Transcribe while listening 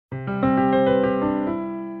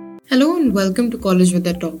and welcome to College with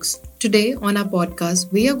the Talks. Today on our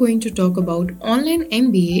podcast, we are going to talk about online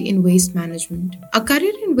MBA in waste management. A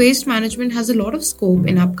career in waste management has a lot of scope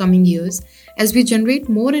in upcoming years. As we generate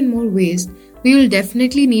more and more waste, we will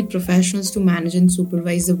definitely need professionals to manage and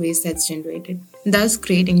supervise the waste that's generated, thus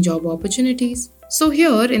creating job opportunities. So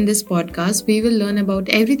here in this podcast, we will learn about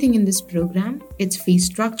everything in this program, its fee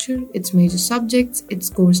structure, its major subjects, its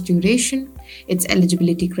course duration, its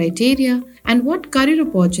eligibility criteria, and what career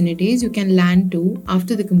opportunities you can land to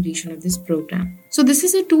after the completion of this program. So this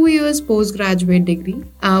is a 2 years postgraduate degree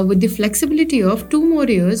with the flexibility of 2 more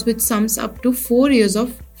years, which sums up to 4 years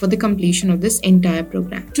for the completion of this entire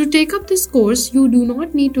program. To take up this course, you do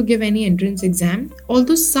not need to give any entrance exam,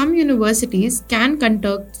 although some universities can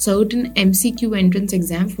conduct certain MCQ entrance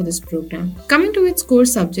exam for this program. Coming to its core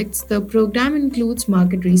subjects, the program includes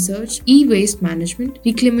market research, e-waste management,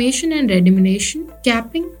 reclamation and remediation,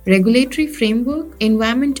 capping, regulatory framework,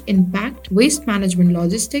 environment impact, waste management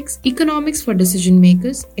logistics, economics for decision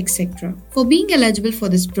makers, etc. For being eligible for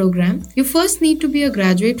this program, you first need to be a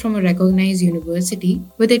graduate from a recognized university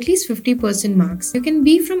with at least 50% marks. You can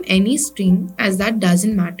be from any stream, as that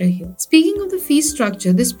doesn't matter here. Speaking of the fee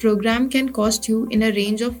structure, this program can cost you in a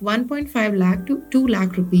range of 1.5 lakh to 2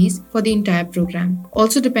 lakh rupees for the entire program,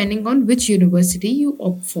 also depending on which university you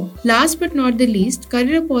opt for. Last but not the least,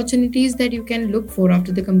 career opportunities that you can look for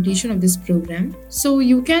after the completion of this program. So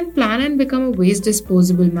you can plan and become a waste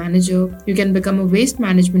disposable manager, you can become a waste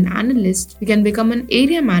management analyst, you can become an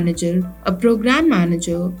area manager, a program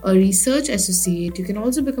manager, a research associate, you can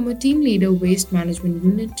also become a team leader, waste management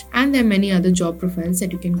unit, and there are many other job profiles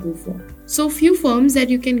that you can go for. So few firms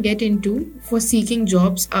that you can get into for seeking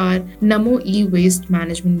jobs are Namo E-Waste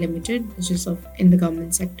Management Limited, which is in the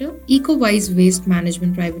government sector, Ecovise Waste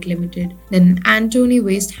Management Private Limited, then Antony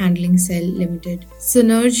Waste Handling Cell Limited,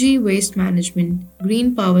 Synergy Waste Management,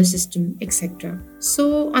 Green Power System, etc.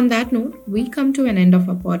 So on that note, we come to an end of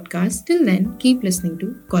our podcast. Till then, keep listening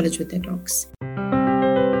to College with the Talks.